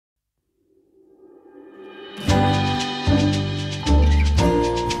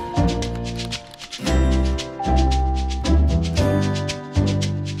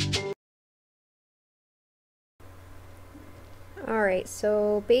Alright,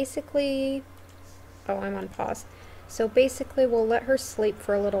 so basically... Oh, I'm on pause. So basically we'll let her sleep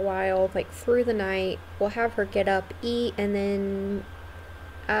for a little while, like through the night. We'll have her get up, eat, and then...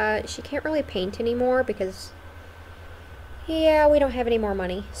 she can't really paint anymore because... Yeah, we don't have any more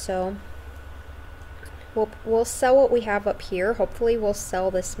money, so... We'll sell what we have up here. Hopefully we'll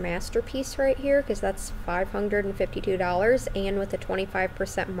sell this masterpiece right here because that's $552, and with a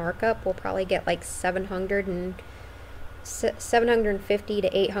 25% markup we'll probably get like $750 to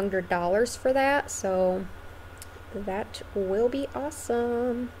 $800 for that, so that will be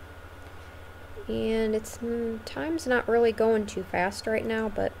awesome. And it's time's not really going too fast right now,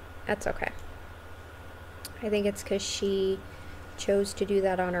 but that's okay. I think it's because she chose to do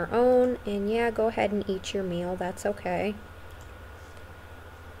that on her own, and yeah, go ahead and eat your meal, that's okay.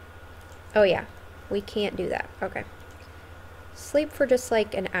 Oh yeah, we can't do that. Okay. Sleep for just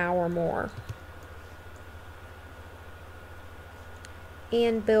like an hour more.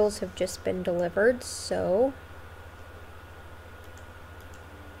 And bills have just been delivered, so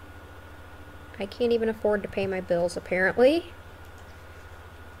I can't even afford to pay my bills apparently.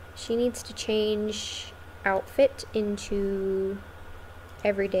 She needs to change outfit into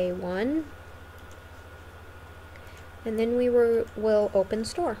everyday one, and then we will open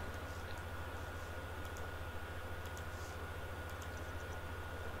store.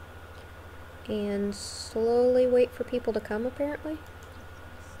 And slowly wait for people to come apparently.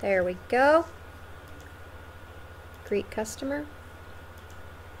 There we go. Greet customer.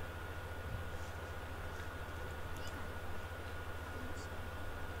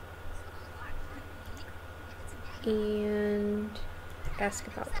 And ask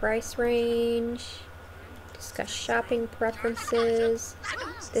about price range, discuss shopping preferences.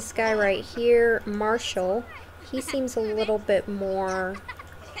 This guy right here, Marshall, he seems a little bit more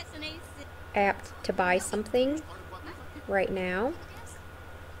apt to buy something right now,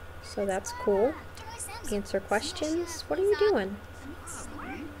 so that's cool. Answer questions. What are you doing?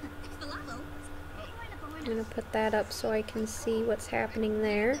 I'm gonna put that up so I can see what's happening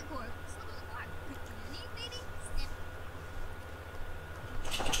there.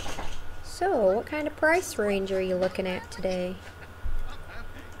 So, what kind of price range are you looking at today?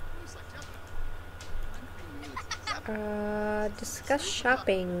 Discuss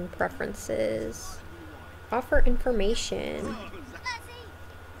shopping preferences. Offer information.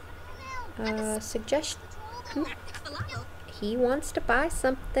 Suggest... He wants to buy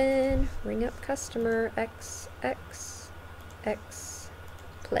something. Ring up customer. X,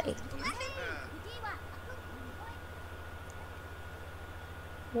 play.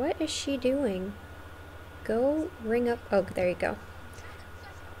 What is she doing? Go ring up... Oh, there you go.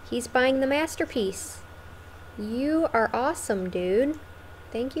 He's buying the masterpiece. You are awesome, dude.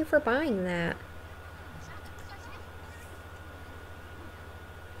 Thank you for buying that.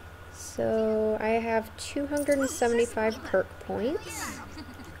 So, I have 275 perk points.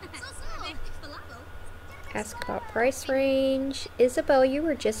 Ask about price range. Isabel, you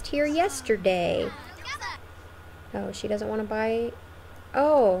were just here yesterday. Oh, she doesn't want to buy...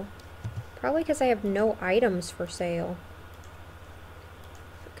 Oh, probably because I have no items for sale.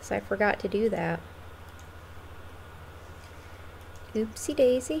 Because I forgot to do that. Oopsie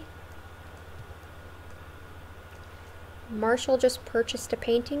daisy. Marshall just purchased a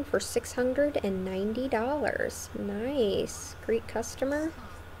painting for $690. Nice. Greet customer.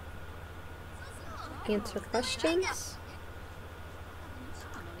 Answer questions.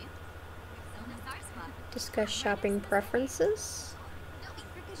 Discuss shopping preferences.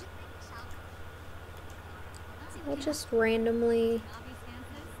 We'll just randomly...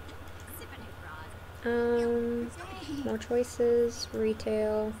 more choices,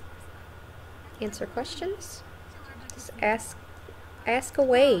 retail, answer questions. Just ask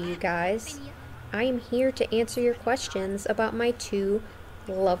away, you guys. I am here to answer your questions about my two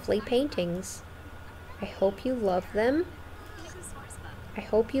lovely paintings. I hope you love them. I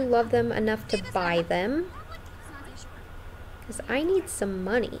hope you love them enough to buy them, because I need some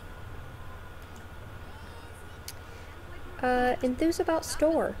money. Enthuse about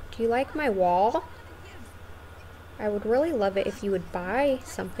store. Do you like my wall? I would really love it if you would buy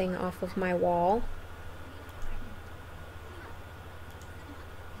something off of my wall.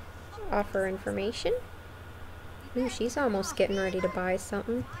 Offer information. Ooh, she's almost getting ready to buy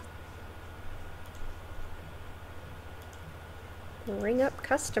something. Ring up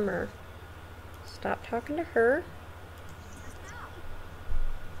customer. Stop talking to her.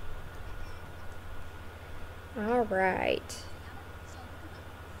 Alright.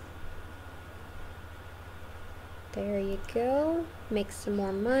 There you go. Make some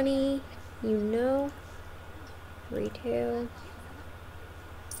more money. You know. Retail.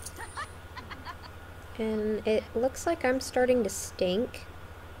 And it looks like I'm starting to stink,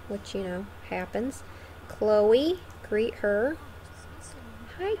 which, you know, happens. Chloe, greet her.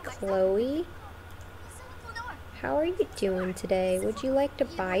 Hi, Chloe. How are you doing today? Would you like to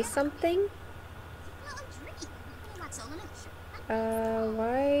buy something?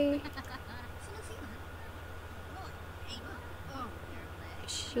 Why?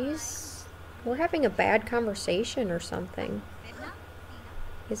 We're having a bad conversation or something.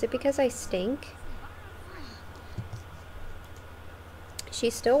 Is it because I stink? She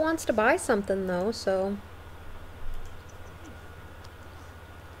still wants to buy something though, so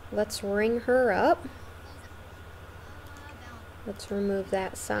let's ring her up. Let's remove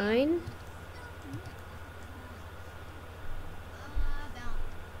that sign.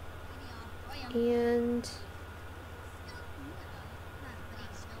 And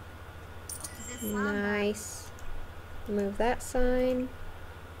nice. Remove that sign.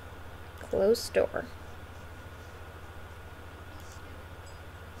 Close door.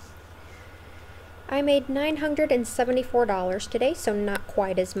 I made $974 today, so not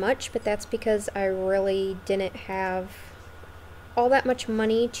quite as much, but that's because I really didn't have all that much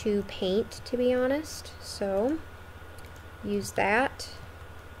money to paint, to be honest. So use that.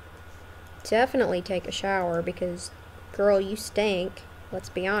 Definitely take a shower because, girl, you stink. Let's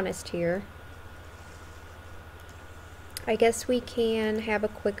be honest here. I guess we can have a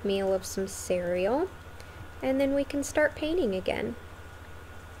quick meal of some cereal, and then we can start painting again.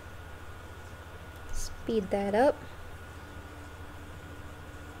 Speed that up.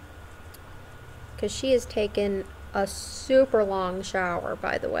 Because she has taken a super long shower,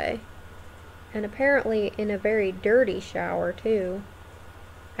 by the way. And apparently in a very dirty shower, too,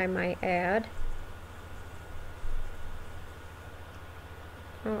 I might add.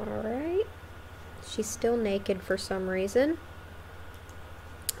 Alright. She's still naked for some reason.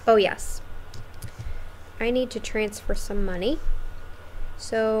 Oh, yes. I need to transfer some money.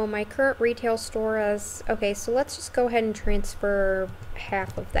 So my current retail store has... Okay, so let's just go ahead and transfer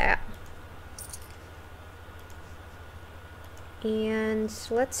half of that. And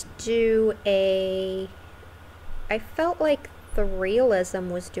let's do a... I felt like the realism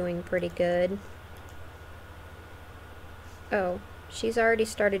was doing pretty good. Oh, she's already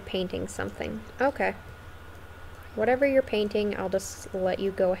started painting something. Okay. Whatever you're painting, I'll just let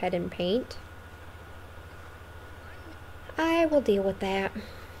you go ahead and paint. I will deal with that.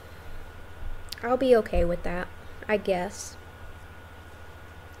 I'll be okay with that, I guess.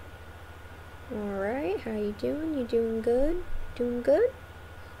 Alright, how you doing? You doing good? Doing good?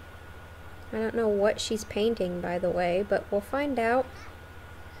 I don't know what she's painting, by the way, but we'll find out.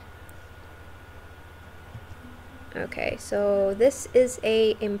 Okay, so this is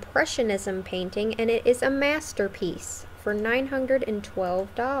a Impressionism painting, and it is a masterpiece for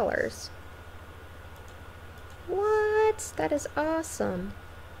 $912. What? That is awesome.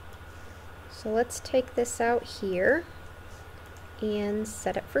 So let's take this out here and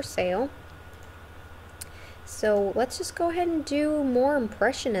set it for sale. So let's just go ahead and do more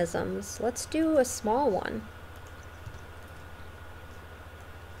Impressionisms. Let's do a small one.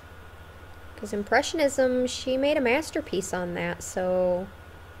 Because Impressionism, she made a masterpiece on that, so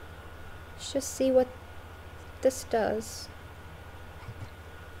let's just see what this does.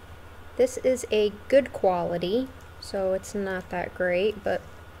 This is a good quality, so it's not that great, but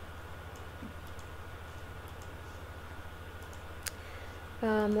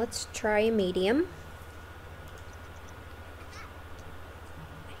let's try a medium.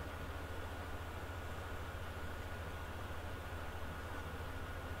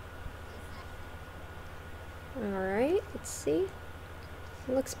 Alright, let's see.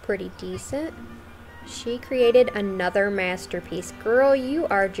 It looks pretty decent. She created another masterpiece. Girl, you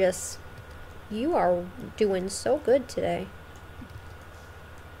are doing so good today.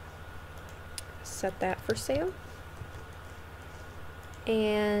 Set that for sale.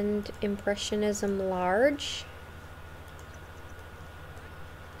 And Impressionism large.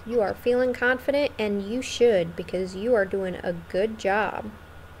 You are feeling confident, and you should, because you are doing a good job.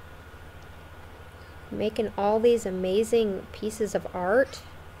 Making all these amazing pieces of art.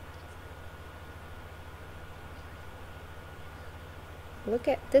 Look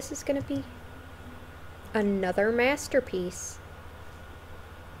at this, is going to be another masterpiece.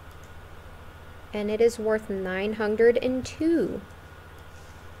 And it is worth $902.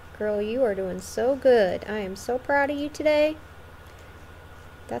 Girl, you are doing so good. I am so proud of you today.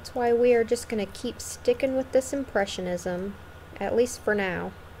 That's why we are just going to keep sticking with this Impressionism, at least for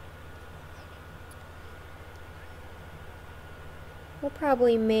now. We'll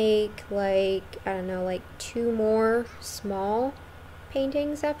probably make like, I don't know, like 2 more small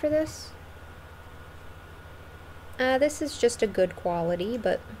paintings after this. This is just a good quality,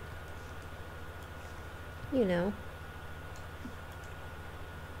 but you know.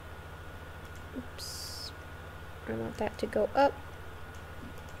 Oops. I want that to go up.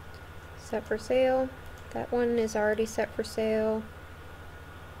 Set for sale. That one is already set for sale.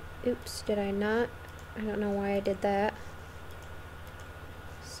 Oops, did I not? I don't know why I did that.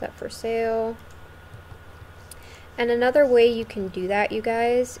 Set for sale. And another way you can do that, you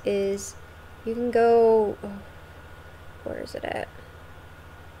guys, is you can go, oh, where is it at?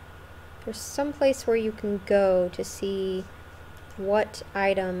 There's some place where you can go to see what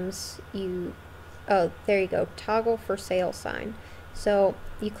items you, oh, there you go, toggle for sale sign. So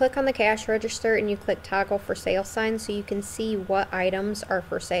you click on the cash register and you click toggle for sale sign so you can see what items are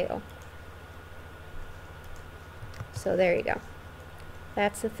for sale. So there you go.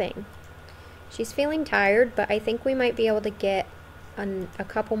 That's the thing. She's feeling tired, but I think we might be able to get a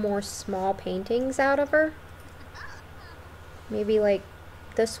couple more small paintings out of her. Maybe like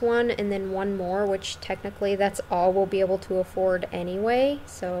this one and then one more, which technically that's all we'll be able to afford anyway.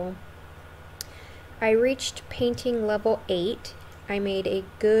 So I reached painting level 8. I made a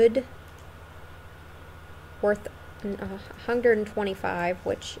good worth 125,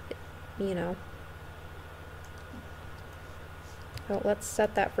 which, you know. Oh, let's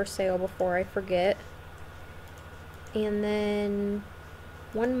set that for sale before I forget. And then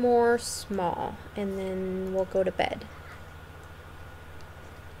one more small, and then we'll go to bed.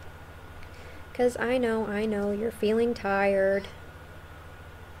 Because I know, you're feeling tired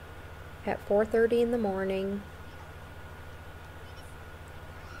at 4:30 in the morning.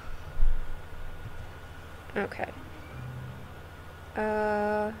 Okay.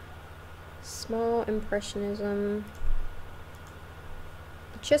 Small impressionism.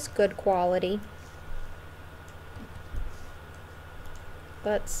 Just good quality.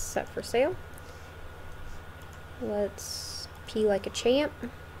 Let's set for sale. Let's pee like a champ.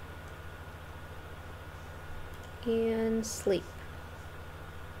 And sleep.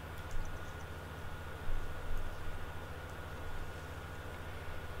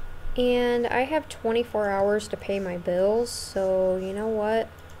 And I have 24 hours to pay my bills, so you know what?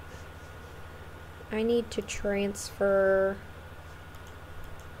 I need to transfer,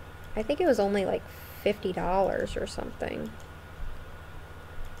 I think it was only like $50 or something.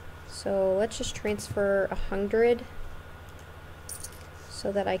 So let's just transfer 100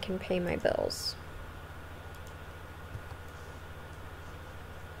 so that I can pay my bills.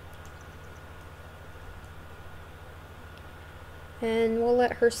 And we'll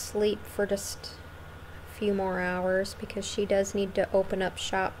let her sleep for just a few more hours because she does need to open up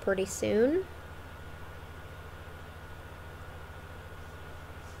shop pretty soon.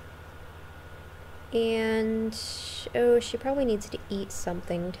 And, oh, she probably needs to eat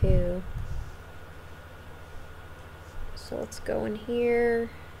something too. So let's go in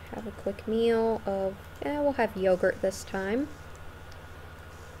here, have a quick meal of, we'll have yogurt this time.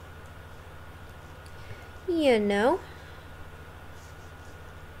 You know.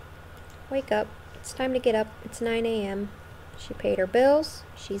 Wake up. It's time to get up. It's 9 a.m. She paid her bills.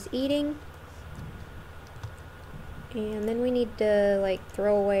 She's eating. And then we need to, like,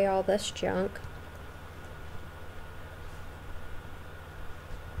 throw away all this junk.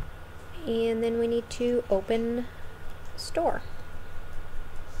 And then we need to open store.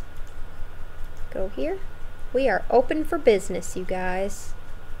 Go here. We are open for business, you guys.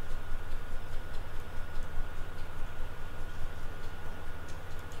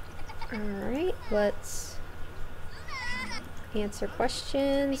 Alright, let's answer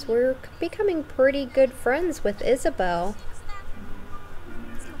questions. We're becoming pretty good friends with Isabel.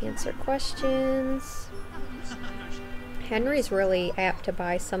 Answer questions. Henry's really apt to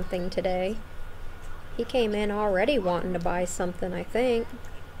buy something today. He came in already wanting to buy something, I think.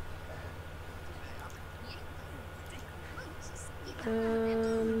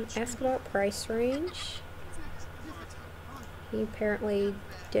 Ask about price range. He apparently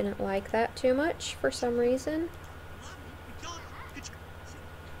didn't like that too much for some reason.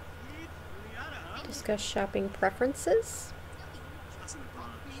 Discuss shopping preferences.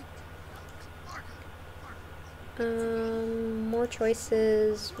 More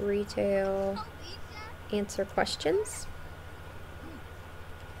choices, retail, answer questions.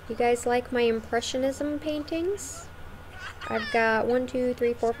 You guys like my impressionism paintings? I've got 1, 2,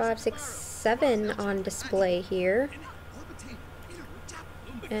 3, 4, 5, 6, 7 on display here.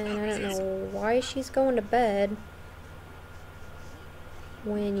 And I don't know why she's going to bed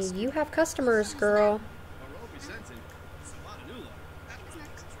when you have customers, girl.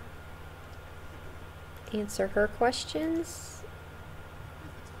 Answer her questions.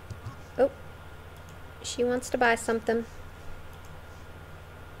 Oh, she wants to buy something.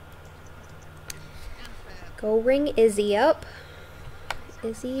 Go ring Izzy up.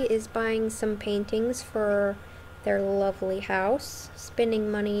 Izzy is buying some paintings for their lovely house.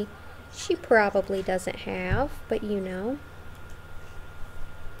 Spending money she probably doesn't have, but you know.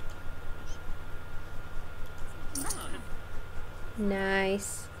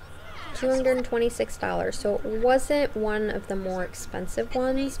 Nice. $226. So it wasn't one of the more expensive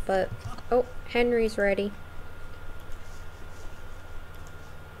ones, but oh, Henry's ready.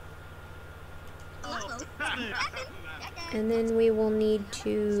 And then we will need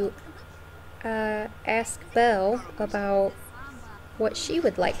to ask Belle about what she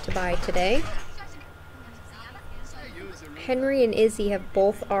would like to buy today. Henry and Izzy have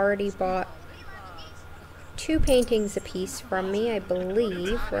both already bought 2 paintings apiece from me, I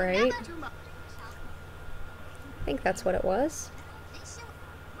believe, right? I think that's what it was.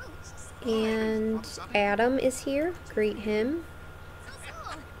 And Adam is here. Greet him.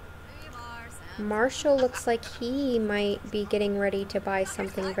 Marshall looks like he might be getting ready to buy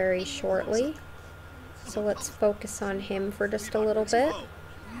something very shortly. So let's focus on him for just a little bit.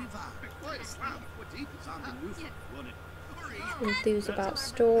 Enthuse about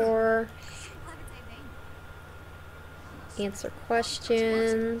store. Answer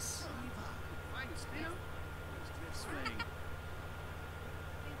questions.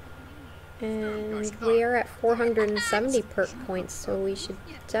 And we are at 470 perk points, so we should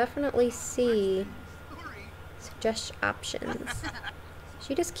definitely see suggest options.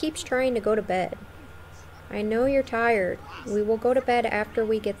 She just keeps trying to go to bed. I know you're tired. We will go to bed after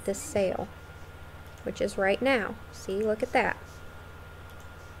we get this sale, which is right now. See, look at that.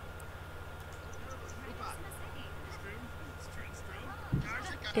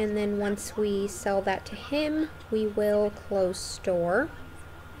 And then once we sell that to him, we will close store.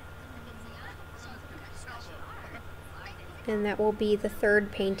 And that will be the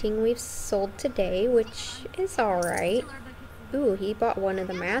 3rd painting we've sold today, which is alright. Ooh, he bought one of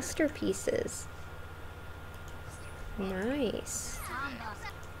the masterpieces. Nice.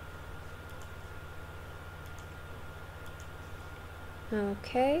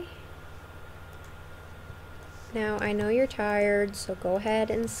 Okay. Now, I know you're tired, so go ahead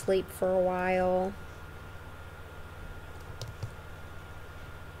and sleep for a while.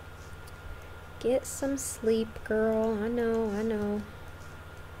 Get some sleep, girl. I know, I know.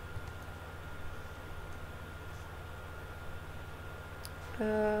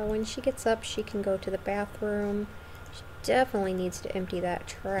 When she gets up, she can go to the bathroom. She definitely needs to empty that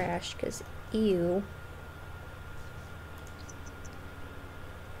trash, because ew.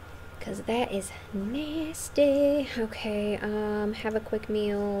 Because that is nasty. Okay, have a quick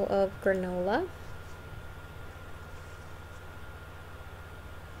meal of granola.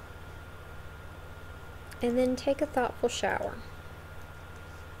 And then take a thoughtful shower.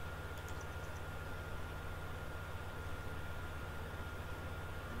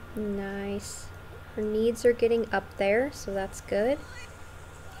 Nice. Her needs are getting up there, so that's good.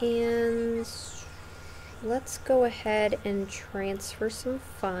 And let's go ahead and transfer some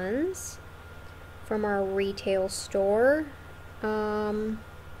funds from our retail store.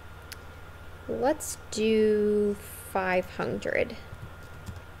 Let's do 500.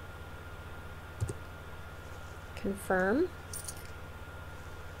 Confirm.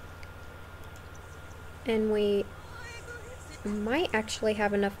 And we might actually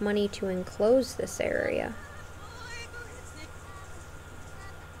have enough money to enclose this area.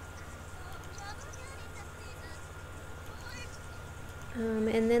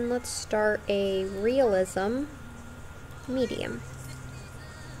 And then let's start a realism medium.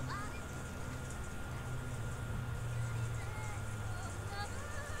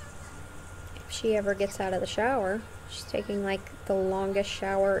 If she ever gets out of the shower, she's taking like the longest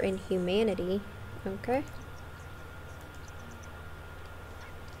shower in humanity. Okay.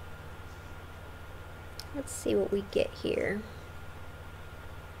 Let's see what we get here.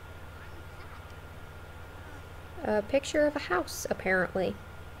 A picture of a house, apparently.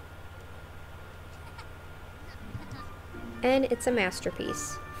 And it's a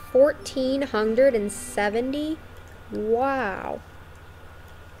masterpiece. 1,470? Wow.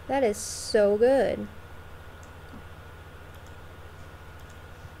 That is so good.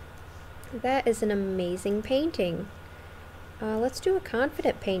 That is an amazing painting. Let's do a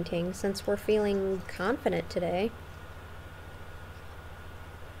confident painting since we're feeling confident today.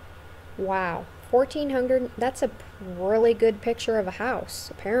 Wow. 1,400, that's a really good picture of a house,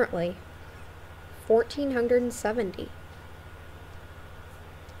 apparently. 1,470.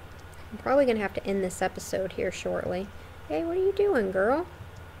 I'm probably going to have to end this episode here shortly. Hey, what are you doing, girl?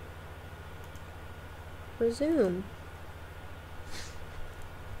 Resume.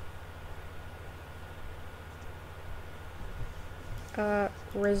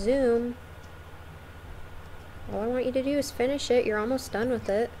 Resume. All I want you to do is finish it. You're almost done with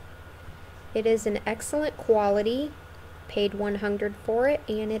it. It is an excellent quality. Paid $100 for it,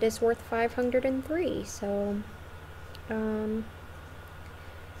 and it is worth $503. So,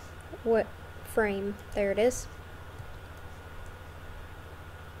 what frame? There it is.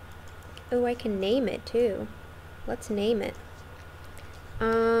 Oh, I can name it too. Let's name it.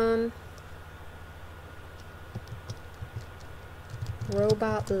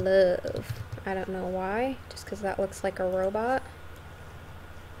 Robot Love. I don't know why, just because that looks like a robot.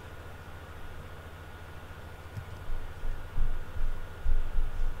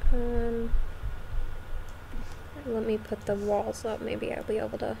 Let me put the walls up. Maybe I'll be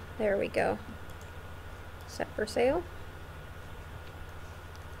able to. There we go. Set for sale.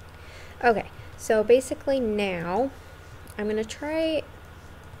 Okay, so basically now I'm gonna try.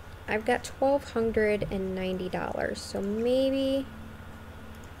 I've got $1,290, so maybe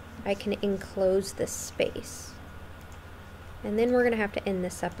I can enclose this space. And then we're gonna have to end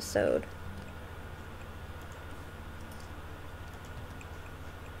this episode.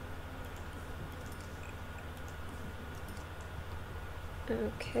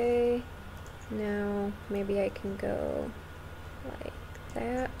 Okay, now maybe I can go like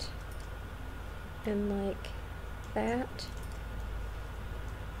that and like that.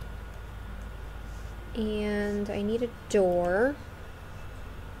 And I need a door.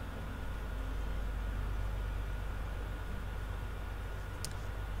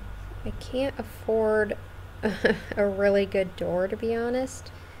 I can't afford a really good door, to be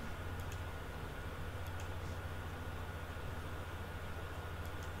honest.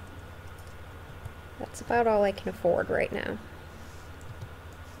 That's about all I can afford right now.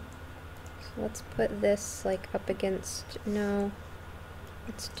 So let's put this like up against, no,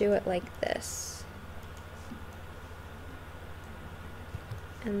 let's do it like this.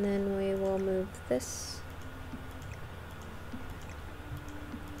 And then we will move this.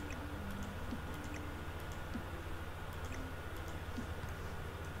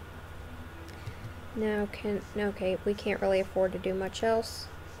 Now okay, we can't really afford to do much else.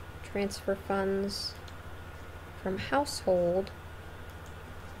 Transfer funds from household.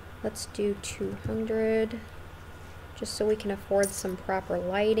 Let's do 200, just so we can afford some proper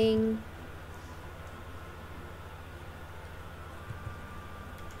lighting.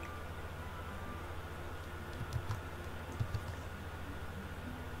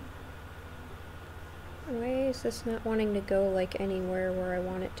 Why is this not wanting to go like anywhere where I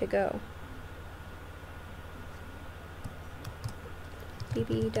want it to go?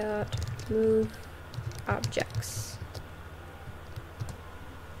 bb.move objects.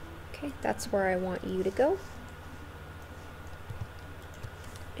 Okay, that's where I want you to go.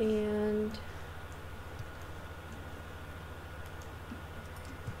 And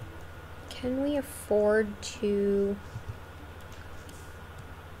can we afford to...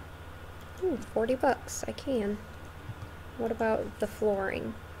 Ooh, 40 bucks, I can. What about the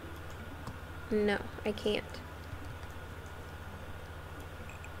flooring? No, I can't.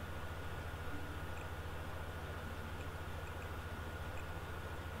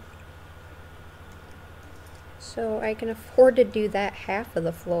 So I can afford to do that half of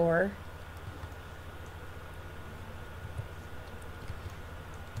the floor.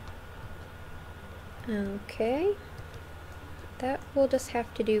 Okay. That will just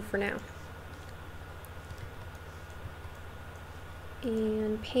have to do for now.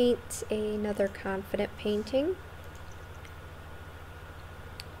 And paint another confident painting.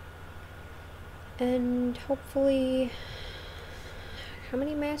 And hopefully... How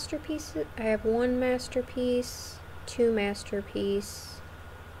many masterpieces? I have 1 masterpiece, 2 masterpiece,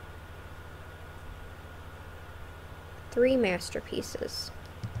 3 masterpieces.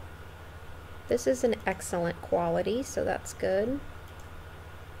 This is an excellent quality, so that's good.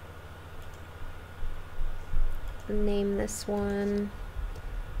 Name this one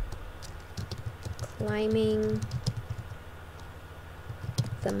Climbing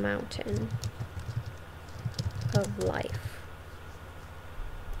the Mountain of Life.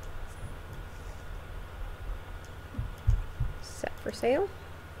 For sale.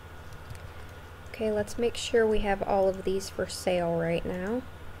 Okay, let's make sure we have all of these for sale right now.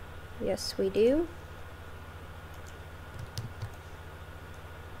 Yes, we do.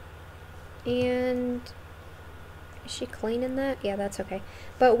 And is she cleaning that? Yeah, that's okay.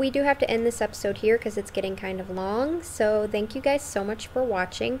 But we do have to end this episode here because it's getting kind of long. So thank you guys so much for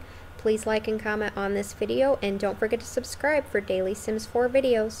watching. Please like and comment on this video, and don't forget to subscribe for daily Sims 4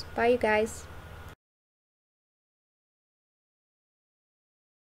 videos. Bye, you guys.